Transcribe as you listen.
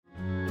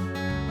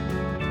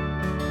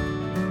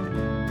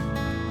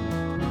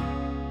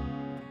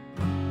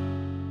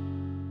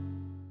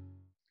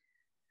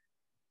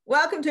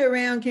Welcome to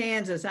Around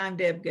Kansas. I'm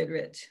Deb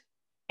Goodrich.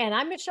 And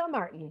I'm Michelle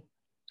Martin.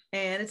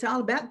 And it's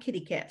all about kitty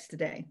cats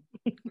today.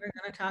 We're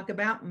going to talk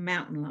about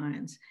mountain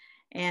lions.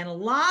 And a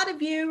lot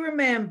of you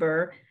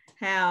remember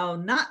how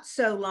not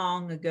so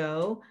long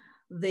ago,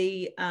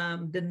 the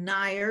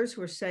deniers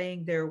were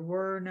saying there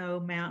were no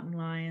mountain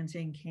lions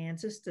in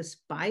Kansas,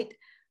 despite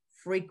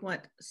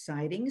frequent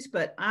sightings.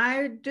 But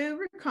I do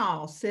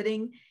recall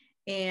sitting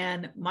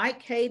in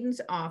Mike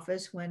Hayden's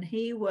office when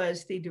he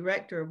was the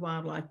director of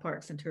Wildlife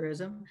Parks and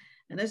Tourism.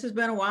 And this has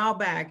been a while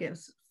back. It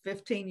was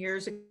 15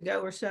 years ago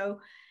or so.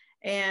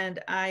 And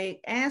I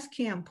asked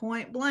him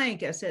point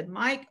blank, I said,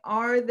 Mike,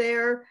 are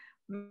there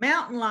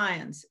mountain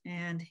lions?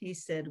 And he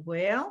said,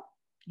 well,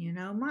 you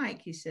know,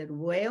 Mike, he said,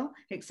 well,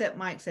 except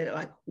Mike said it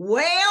like,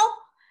 well,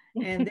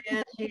 and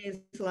then he's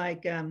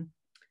like, there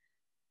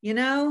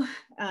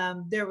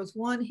was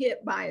one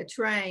hit by a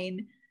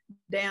train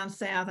down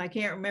south. I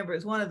can't remember. It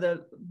was one of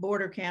the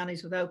border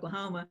counties with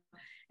Oklahoma,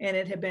 and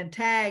it had been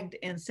tagged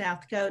in South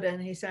Dakota. And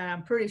he said,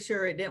 I'm pretty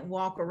sure it didn't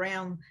walk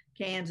around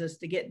Kansas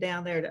to get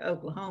down there to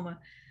Oklahoma.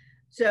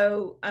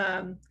 So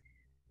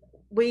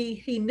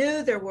he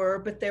knew there were,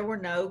 but there were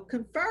no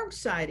confirmed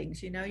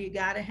sightings. You know, you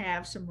got to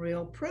have some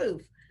real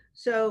proof.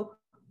 So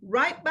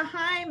right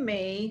behind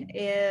me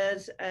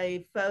is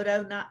a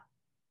photo not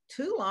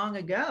too long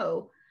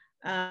ago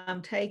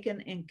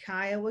taken in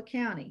Kiowa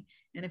County.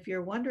 And if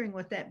you're wondering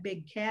what that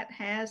big cat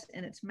has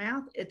in its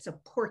mouth, it's a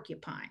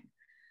porcupine.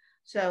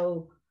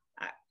 So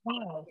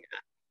wow.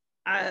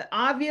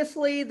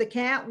 Obviously the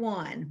cat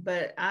won,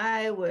 but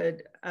I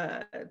would,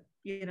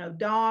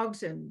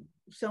 dogs and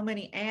so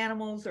many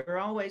animals are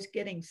always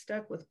getting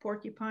stuck with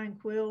porcupine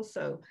quills.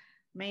 So,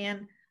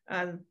 man,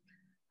 that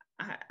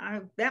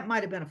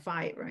might have been a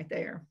fight right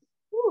there.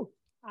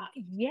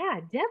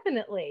 Yeah,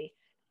 definitely.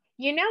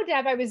 You know,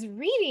 Deb, I was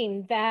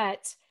reading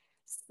that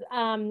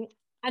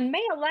on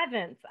May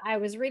 11th, I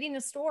was reading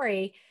a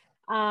story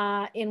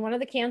in one of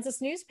the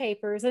Kansas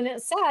newspapers, and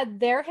it said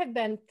there have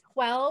been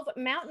 12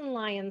 mountain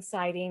lion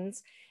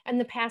sightings in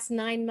the past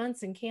 9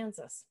 months in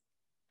Kansas.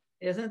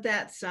 Isn't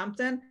that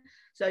something?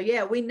 So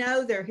yeah, we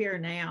know they're here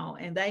now,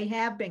 and they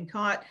have been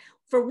caught.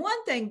 For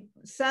one thing,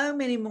 so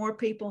many more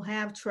people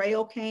have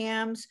trail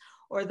cams,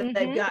 or that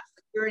they've got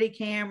security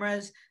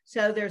cameras.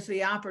 So there's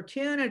the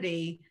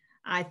opportunity,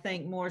 I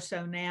think, more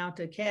so now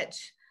to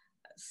catch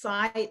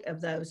sight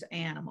of those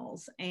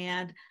animals.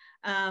 And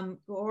of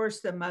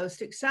course, the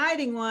most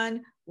exciting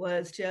one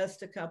was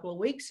just a couple of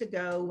weeks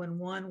ago when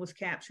one was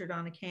captured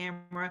on a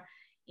camera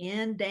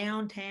in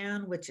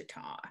downtown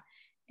Wichita.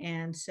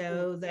 And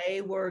so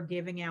they were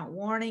giving out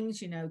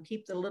warnings,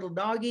 keep the little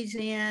doggies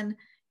in,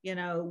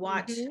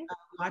 watch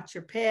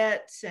your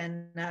pets,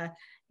 and,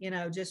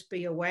 just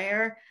be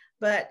aware.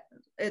 But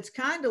it's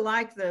kind of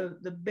like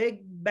the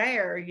big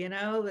bear,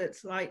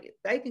 it's like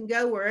they can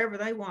go wherever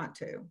they want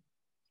to.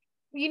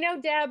 You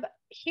know, Deb,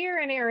 here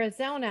in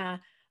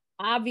Arizona,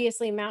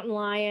 obviously mountain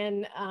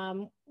lion,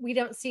 we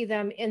don't see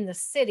them in the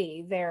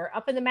city. They're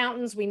up in the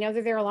mountains. We know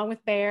they're there along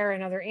with bear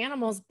and other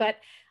animals. But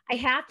I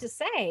have to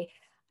say,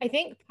 I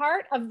think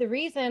part of the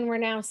reason we're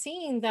now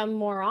seeing them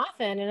more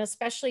often, and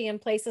especially in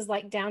places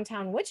like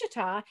downtown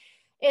Wichita,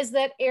 is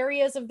that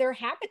areas of their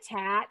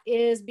habitat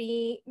is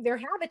being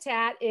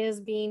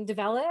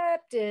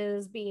developed,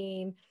 is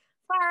being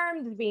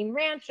farmed, being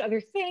ranched, other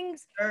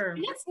things. Sure.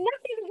 And that's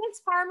nothing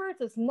against farmers.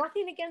 It's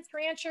nothing against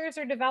ranchers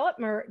or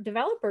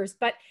developers,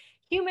 but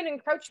human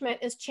encroachment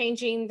is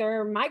changing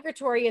their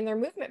migratory and their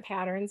movement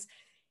patterns.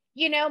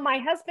 You know, my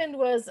husband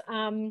was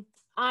on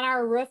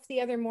our roof the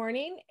other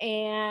morning,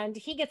 and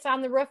he gets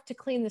on the roof to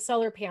clean the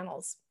solar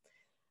panels.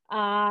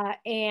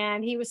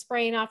 And he was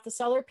spraying off the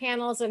solar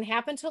panels and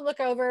happened to look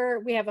over.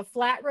 We have a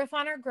flat roof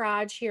on our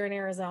garage here in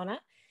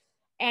Arizona.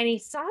 And he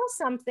saw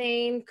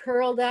something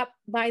curled up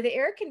by the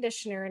air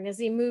conditioner. And as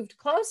he moved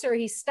closer,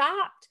 he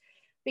stopped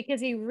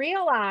because he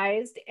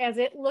realized as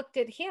it looked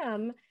at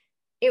him,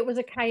 it was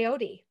a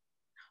coyote.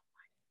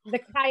 The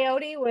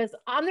coyote was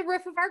on the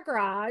roof of our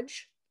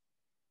garage,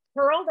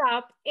 curled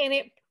up, and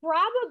it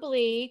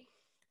probably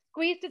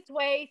squeezed its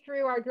way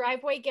through our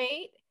driveway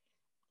gate.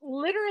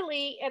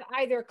 Literally, it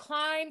either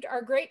climbed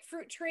our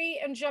grapefruit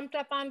tree and jumped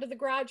up onto the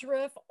garage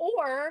roof,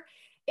 or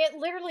it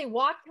literally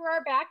walked through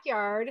our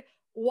backyard,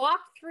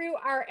 walked through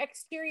our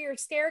exterior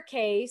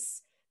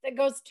staircase that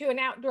goes to an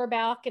outdoor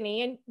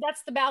balcony. And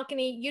that's the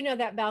balcony. You know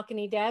that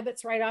balcony, Deb.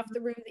 It's right off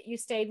the room that you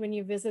stayed when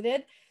you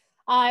visited.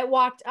 It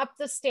walked up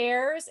the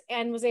stairs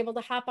and was able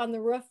to hop on the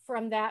roof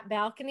from that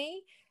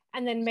balcony,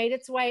 and then made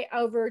its way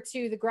over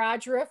to the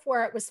garage roof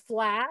where it was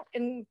flat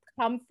and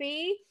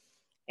comfy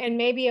and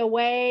maybe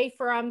away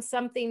from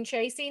something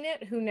chasing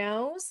it, who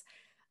knows?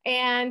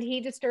 And he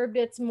disturbed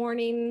its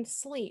morning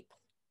sleep.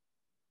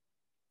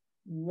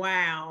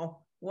 Wow.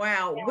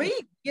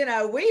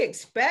 Yeah. We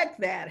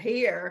expect that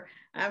here.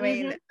 I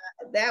mean,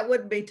 that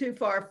wouldn't be too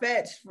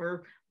far-fetched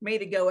for me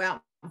to go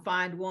out and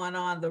find one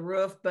on the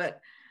roof, but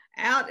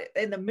out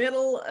in the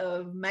middle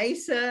of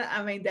Mesa,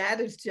 I mean,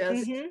 that is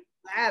just,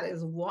 that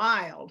is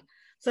wild.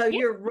 So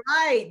you're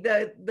right.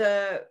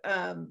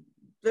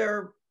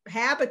 They're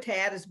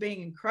habitat is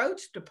being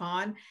encroached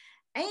upon,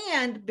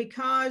 and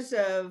because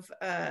of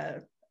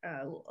a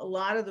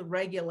lot of the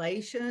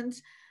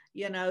regulations,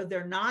 you know,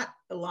 they're not,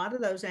 a lot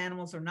of those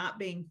animals are not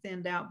being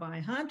thinned out by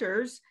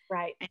hunters.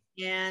 Right.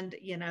 And,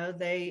 you know,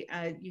 they,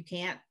 you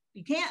can't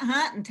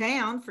hunt in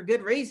town for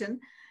good reason,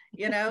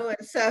 you know,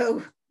 and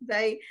so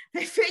they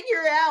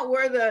figure out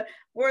where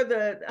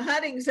the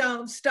hunting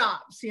zone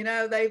stops, you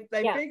know, they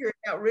Yeah. figure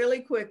it out really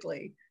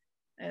quickly,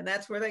 and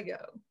that's where they go.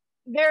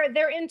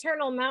 Their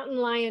internal mountain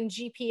lion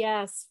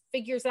GPS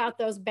figures out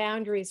those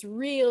boundaries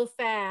real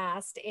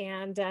fast,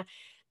 and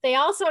they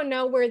also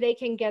know where they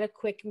can get a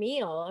quick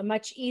meal, a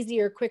much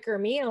easier, quicker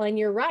meal. And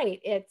you're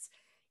right, it's,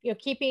 you know,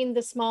 keeping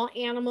the small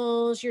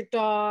animals, your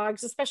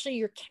dogs, especially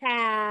your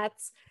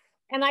cats.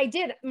 And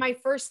my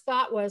first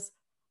thought was,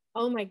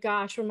 oh my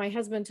gosh, when my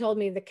husband told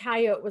me the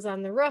coyote was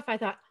on the roof, I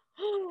thought,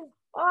 oh,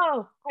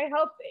 I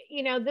hope,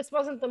 you know, this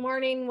wasn't the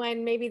morning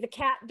when maybe the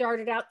cat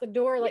darted out the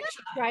door like she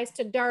tries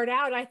to dart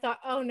out. I thought,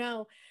 oh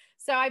no.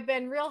 So I've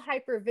been real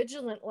hyper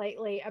vigilant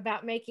lately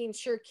about making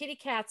sure kitty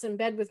cat's in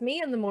bed with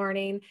me in the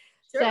morning,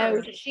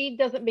 so she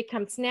doesn't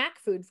become snack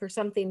food for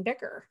something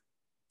bigger.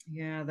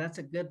 Yeah, that's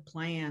a good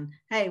plan.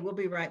 Hey, we'll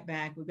be right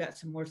back. We've got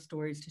some more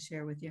stories to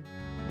share with you.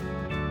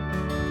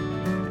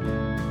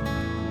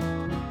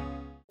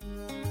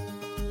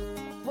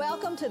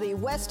 Welcome to the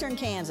Western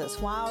Kansas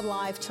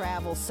Wildlife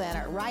Travel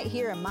Center, right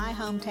here in my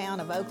hometown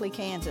of Oakley,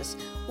 Kansas.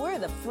 We're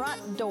the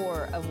front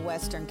door of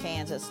Western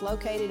Kansas,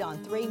 located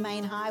on 3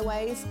 main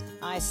highways,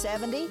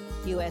 I-70,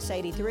 US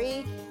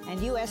 83,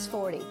 and US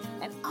 40.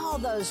 And all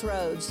those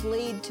roads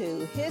lead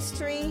to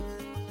history,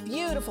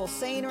 beautiful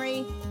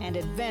scenery, and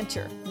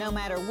adventure, no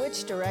matter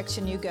which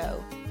direction you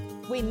go.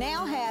 We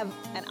now have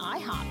an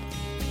IHOP.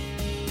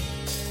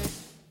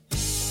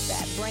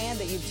 That brand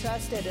that you've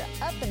trusted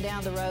up and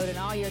down the road in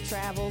all your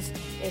travels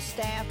is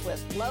staffed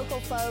with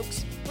local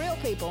folks, real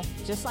people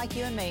just like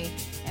you and me,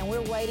 and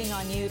we're waiting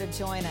on you to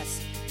join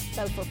us.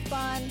 So for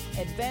fun,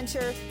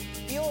 adventure,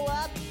 fuel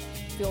up,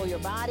 fuel your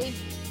body,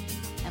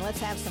 and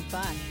let's have some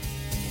fun.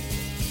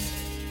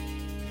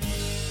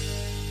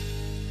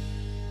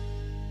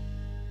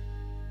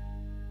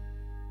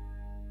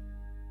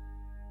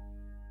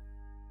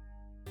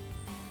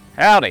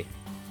 Howdy,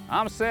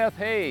 I'm Seth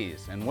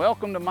Hayes, and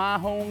welcome to my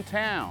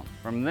hometown,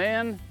 from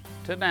then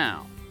to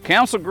now.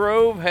 Council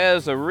Grove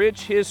has a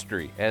rich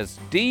history as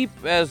deep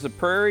as the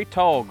prairie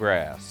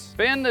tallgrass.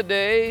 Spend the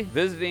day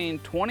visiting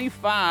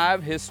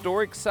 25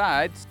 historic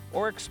sites,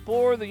 or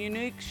explore the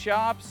unique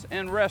shops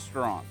and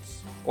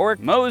restaurants, or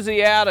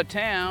mosey out of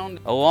town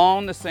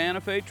along the Santa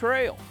Fe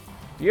Trail.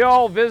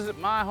 Y'all visit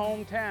my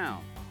hometown,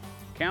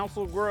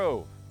 Council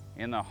Grove,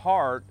 in the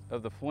heart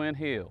of the Flint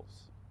Hills.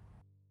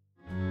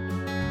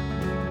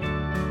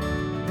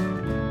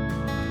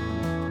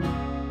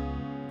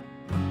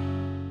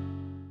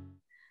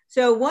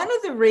 So one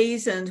of the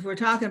reasons we're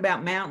talking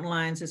about mountain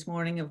lions this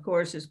morning, of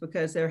course, is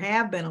because there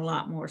have been a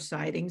lot more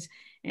sightings,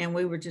 and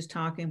we were just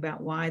talking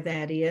about why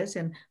that is.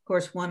 And of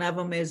course, one of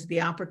them is the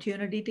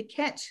opportunity to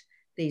catch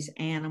these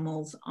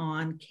animals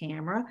on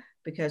camera,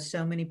 because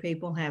so many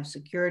people have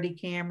security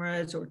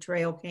cameras or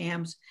trail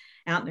cams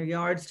out in their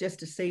yards just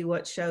to see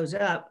what shows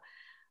up.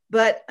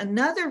 But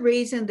another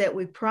reason that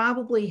we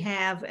probably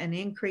have an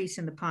increase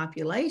in the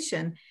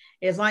population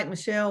is, like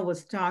Michelle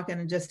was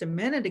talking just a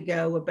minute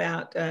ago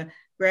about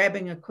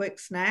grabbing a quick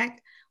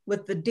snack.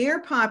 With the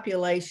deer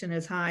population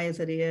as high as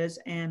it is,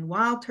 and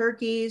wild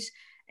turkeys,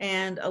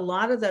 and a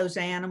lot of those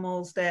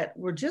animals that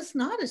were just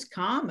not as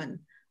common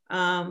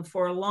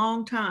for a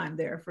long time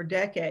there, for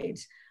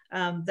decades,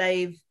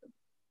 their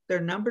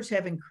numbers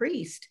have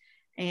increased.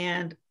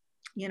 And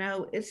you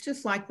know, it's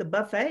just like the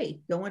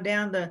buffet, going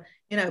down the,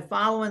 you know,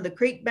 following the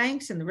creek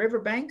banks and the river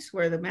banks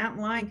where the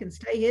mountain lion can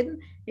stay hidden.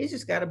 He's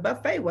just got a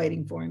buffet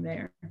waiting for him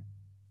there.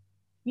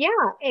 Yeah,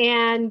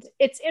 and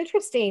it's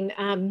interesting.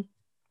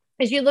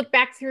 As you look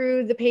back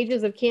through the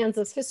pages of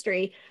Kansas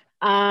history,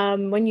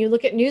 when you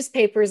look at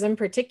newspapers in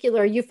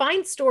particular, you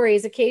find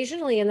stories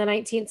occasionally in the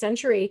 19th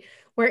century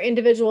where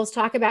individuals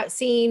talk about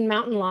seeing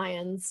mountain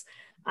lions,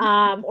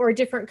 or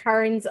different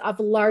kinds of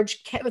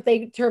large, what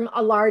they term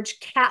a large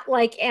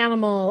cat-like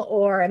animal,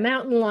 or a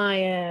mountain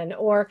lion,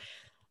 or,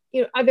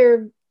 you know,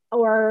 other,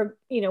 or,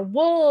 you know,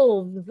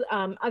 wolves,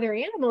 other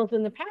animals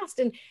in the past.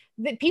 And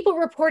the people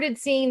reported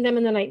seeing them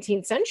in the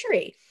 19th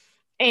century.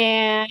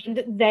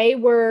 And they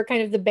were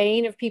kind of the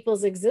bane of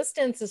people's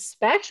existence,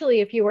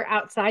 especially if you were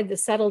outside the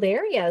settled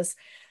areas.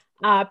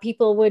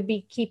 People would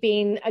be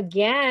keeping,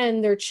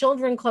 again, their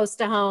children close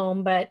to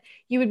home, but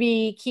you would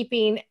be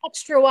keeping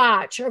extra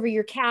watch over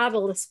your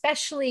cattle,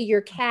 especially your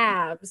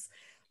calves,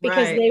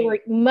 because they were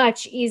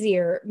much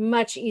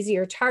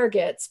easier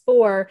targets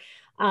for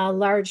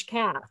large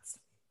cats.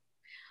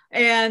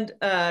 And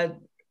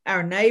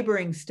our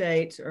neighboring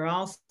states are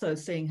also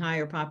seeing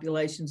higher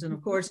populations. And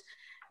of course,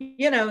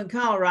 you know, in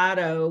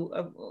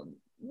Colorado,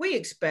 we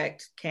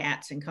expect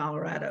cats in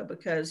Colorado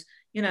because,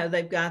 you know,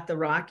 they've got the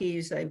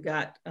Rockies, they've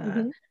got,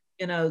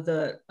 you know,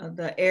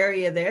 the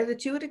area there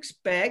that you would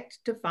expect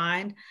to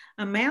find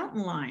a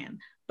mountain lion.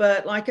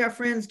 But like our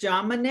friends,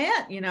 John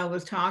Manette,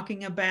 was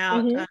talking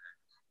about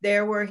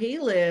there where he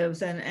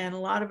lives, and a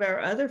lot of our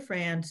other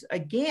friends,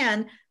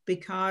 again,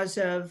 because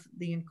of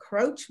the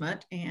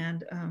encroachment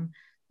and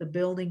the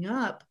building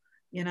up,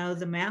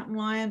 the mountain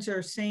lions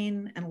are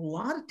seen in a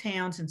lot of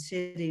towns and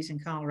cities in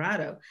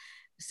Colorado.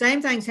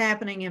 Same thing's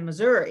happening in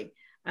Missouri.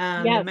 The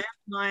mountain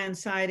lion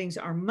sightings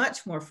are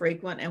much more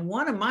frequent. And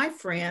one of my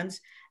friends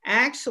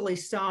actually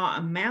saw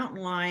a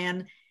mountain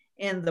lion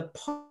in the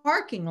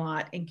parking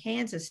lot in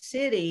Kansas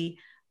City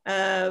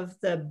of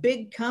the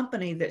big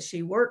company that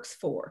she works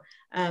for.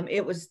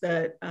 It was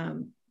the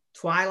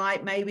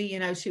twilight, maybe,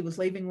 she was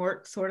leaving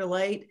work sort of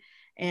late,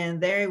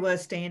 and there he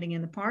was standing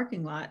in the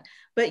parking lot.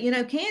 But,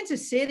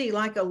 Kansas City,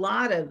 like a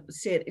lot of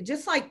cities,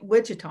 just like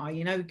Wichita,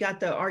 you've got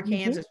the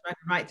Arkansas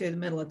running right through the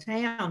middle of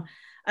town.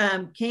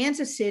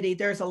 Kansas City,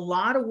 there's a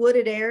lot of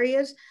wooded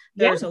areas.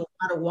 There's a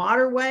lot of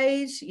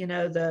waterways,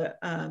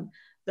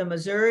 the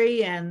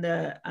Missouri and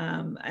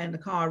the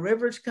Colorado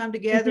rivers come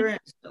together, and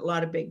a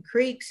lot of big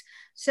creeks.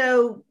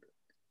 So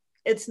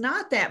it's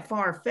not that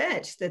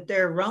far-fetched that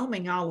they're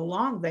roaming all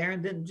along there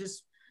and then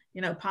just,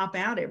 pop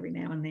out every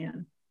now and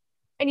then.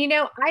 And,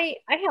 I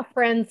have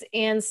friends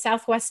in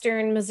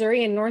southwestern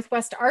Missouri and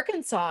northwest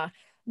Arkansas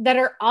that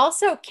are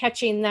also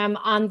catching them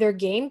on their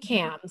game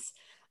cams.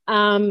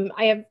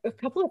 I have a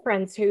couple of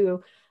friends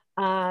who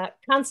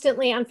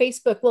constantly on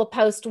Facebook will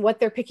post what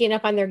they're picking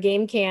up on their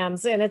game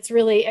cams. And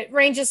it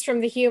ranges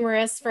from the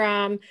humorous,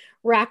 from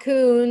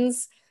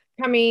raccoons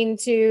coming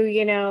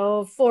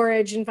to,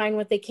 forage and find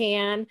what they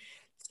can,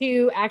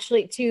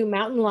 to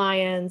mountain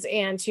lions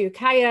and to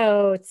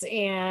coyotes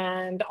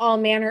and all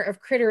manner of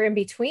critter in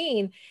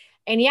between.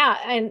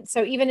 And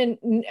so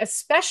even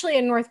especially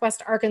in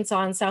northwest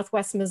Arkansas and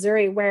southwest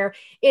Missouri, where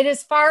it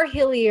is far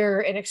hillier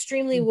and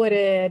extremely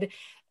wooded,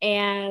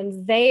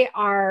 and they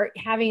are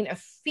having a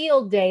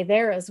field day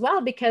there as well,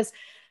 because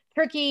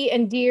turkey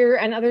and deer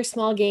and other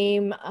small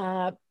game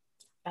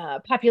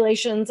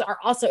populations are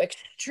also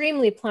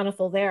extremely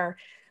plentiful there.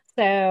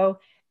 So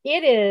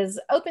it is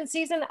open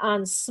season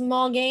on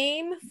small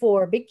game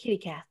for big kitty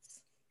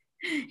cats.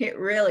 It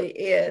really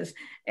is.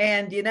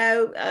 And,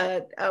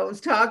 I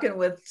was talking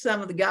with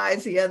some of the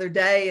guys the other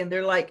day, and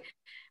they're like,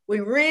 we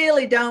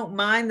really don't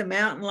mind the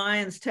mountain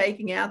lions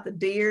taking out the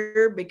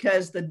deer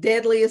because the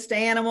deadliest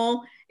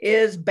animal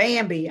is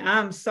Bambi.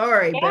 I'm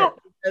sorry, but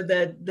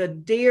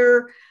the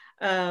deer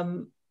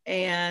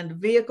and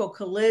vehicle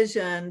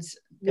collisions,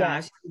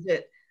 gosh, is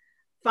it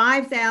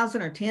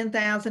 5,000 or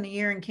 10,000 a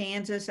year in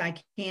Kansas? I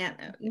can't,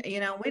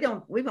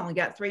 we've only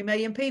got 3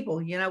 million people.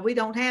 We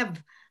don't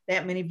have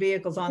that many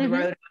vehicles on the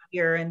road out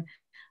here.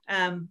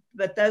 And,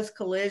 but those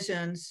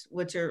collisions,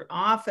 which are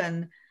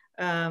often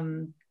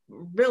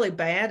really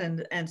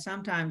bad and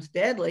sometimes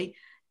deadly,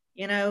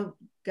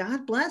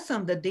 God bless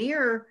them. The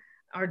deer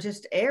are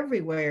just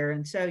everywhere.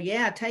 And so,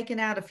 taking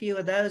out a few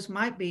of those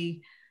might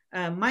be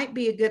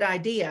a good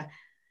idea,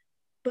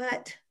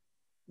 but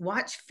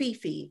watch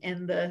Fifi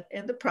in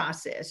the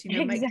process,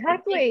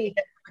 exactly.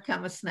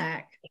 Become a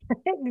snack.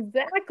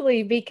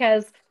 Exactly.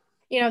 Because,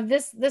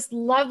 this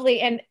lovely,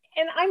 and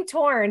I'm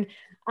torn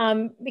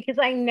because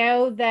I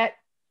know that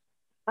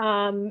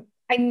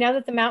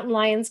the mountain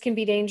lions can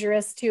be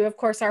dangerous to, of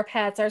course, our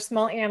pets, our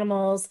small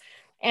animals,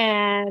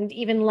 and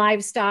even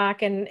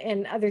livestock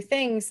and other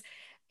things.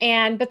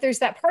 But there's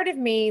that part of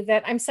me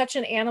that I'm such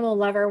an animal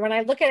lover. When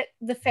I look at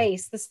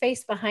this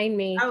face behind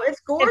me, it's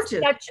gorgeous.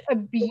 It's such a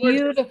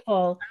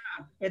beautiful,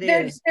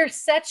 there's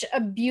such a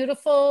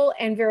beautiful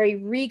and very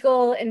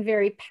regal and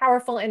very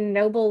powerful and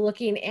noble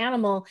looking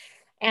animal.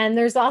 And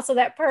there's also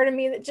that part of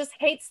me that just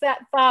hates that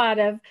thought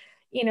of,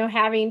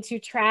 having to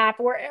trap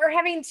or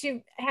having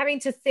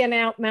to thin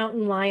out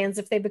mountain lions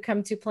if they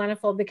become too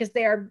plentiful, because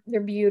they're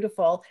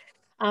beautiful.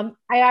 I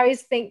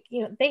always think,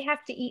 they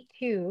have to eat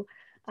too.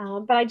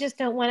 But I just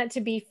don't want it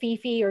to be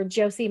Fifi or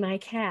Josie, my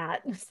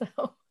cat.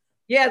 So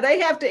yeah, they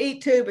have to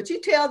eat too. But you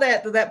tell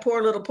that to that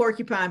poor little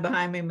porcupine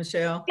behind me,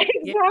 Michelle.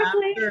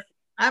 Exactly. Yeah,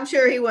 I'm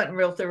sure he wasn't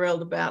real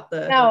thrilled about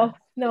the.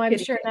 No, I'm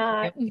sure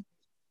not.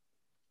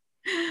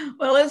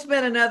 Well, it's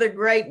been another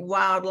great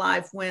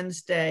Wildlife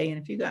Wednesday. And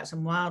if you got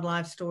some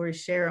wildlife stories,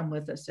 share them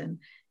with us.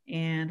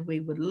 And we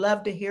would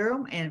love to hear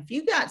them. And if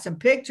you got some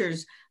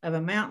pictures of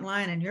a mountain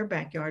lion in your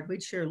backyard,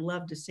 we'd sure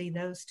love to see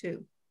those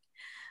too.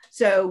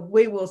 So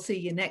we will see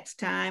you next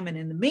time. And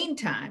in the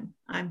meantime,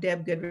 I'm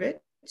Deb Goodrich.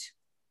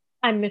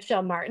 I'm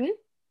Michelle Martin.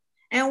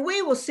 And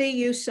we will see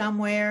you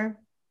somewhere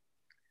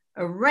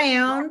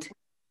around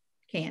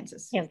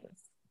Kansas.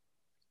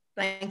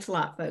 Thanks a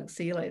lot, folks.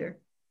 See you later.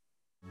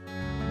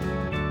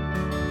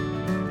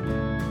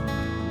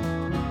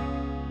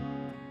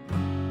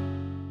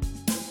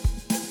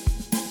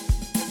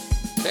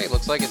 Okay,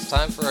 looks like it's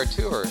time for our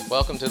tour.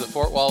 Welcome to the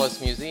Fort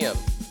Wallace Museum.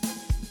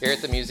 Here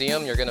at the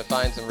museum, you're going to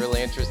find some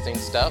really interesting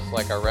stuff,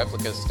 like our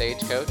replica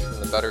stagecoach from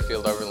the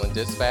Butterfield Overland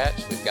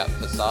Dispatch. We've got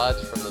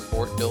facades from the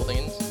fort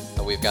buildings.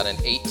 We've got an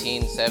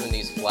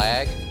 1870s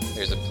flag.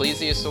 There's a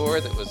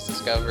plesiosaur that was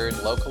discovered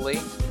locally.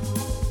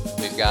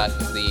 We've got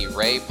the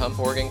Ray Pump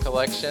Organ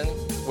Collection.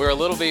 We're a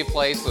little bitty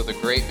place with a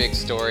great big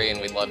story, and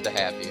we'd love to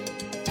have you.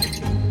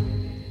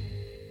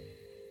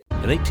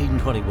 In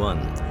 1821,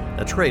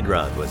 a trade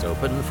route was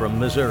opened from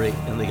Missouri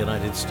in the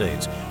United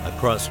States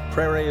across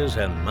prairies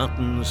and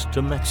mountains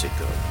to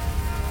Mexico.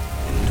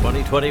 In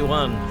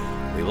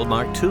 2021, we will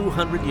mark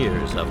 200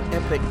 years of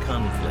epic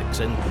conflicts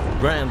and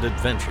grand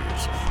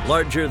adventures,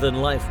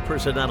 larger-than-life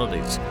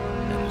personalities,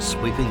 and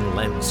sweeping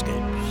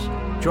landscapes.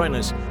 Join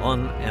us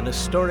on an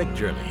historic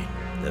journey.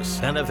 The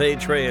Santa Fe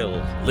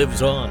Trail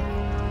lives on.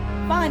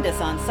 Find us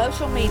on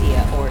social media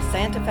or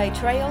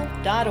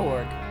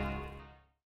santafetrail.org.